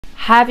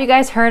Have you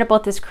guys heard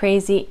about this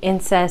crazy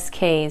incest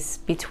case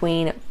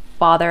between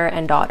father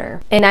and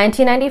daughter? In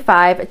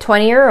 1995,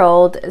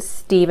 20-year-old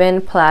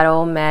Stephen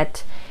Plato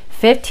met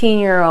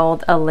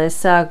 15-year-old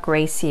Alyssa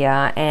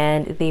Gracia,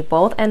 and they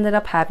both ended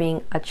up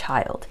having a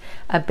child,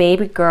 a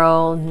baby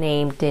girl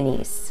named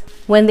Denise.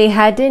 When they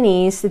had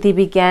Denise, they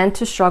began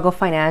to struggle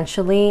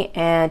financially,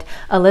 and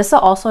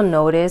Alyssa also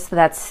noticed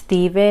that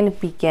Stephen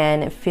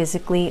began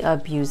physically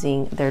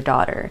abusing their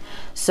daughter.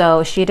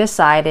 So she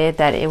decided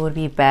that it would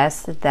be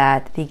best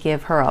that they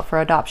give her up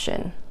for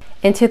adoption.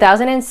 In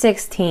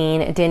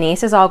 2016,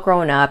 Denise is all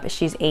grown up.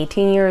 She's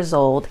 18 years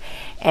old,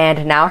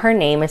 and now her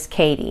name is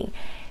Katie.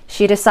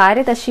 She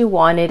decided that she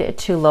wanted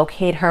to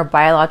locate her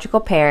biological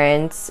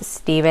parents,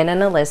 Stephen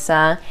and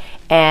Alyssa,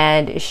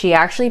 and she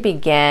actually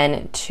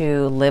began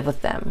to live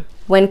with them.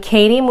 When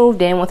Katie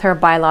moved in with her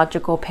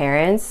biological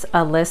parents,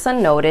 Alyssa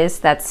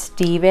noticed that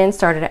Stephen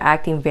started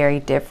acting very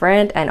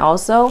different, and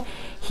also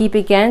he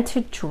began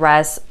to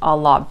dress a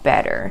lot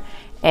better,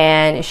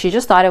 and she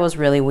just thought it was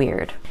really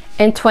weird.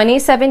 In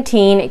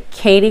 2017,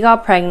 Katie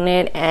got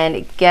pregnant,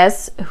 and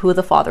guess who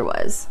the father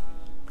was?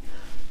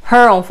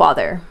 Her own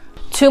father.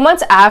 2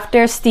 months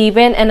after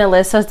Stephen and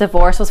Alyssa's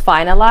divorce was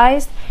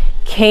finalized,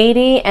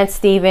 Katie and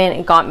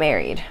Stephen got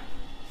married.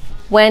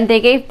 When they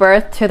gave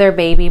birth to their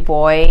baby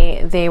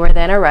boy, they were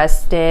then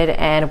arrested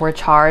and were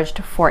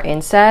charged for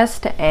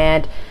incest,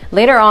 and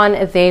later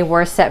on they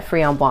were set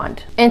free on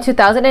bond. In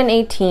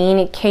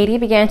 2018, Katie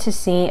began to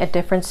see a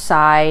different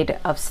side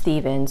of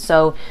Stephen,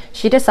 so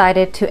she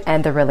decided to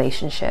end the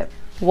relationship.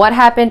 What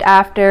happened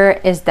after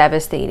is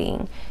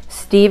devastating.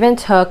 Stephen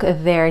took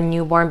their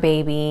newborn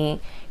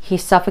baby, he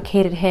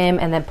suffocated him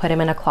and then put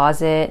him in a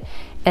closet,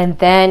 and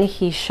then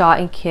he shot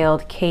and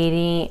killed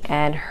Katie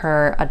and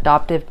her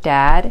adoptive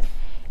dad,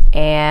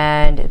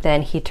 and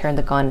then he turned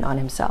the gun on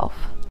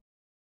himself.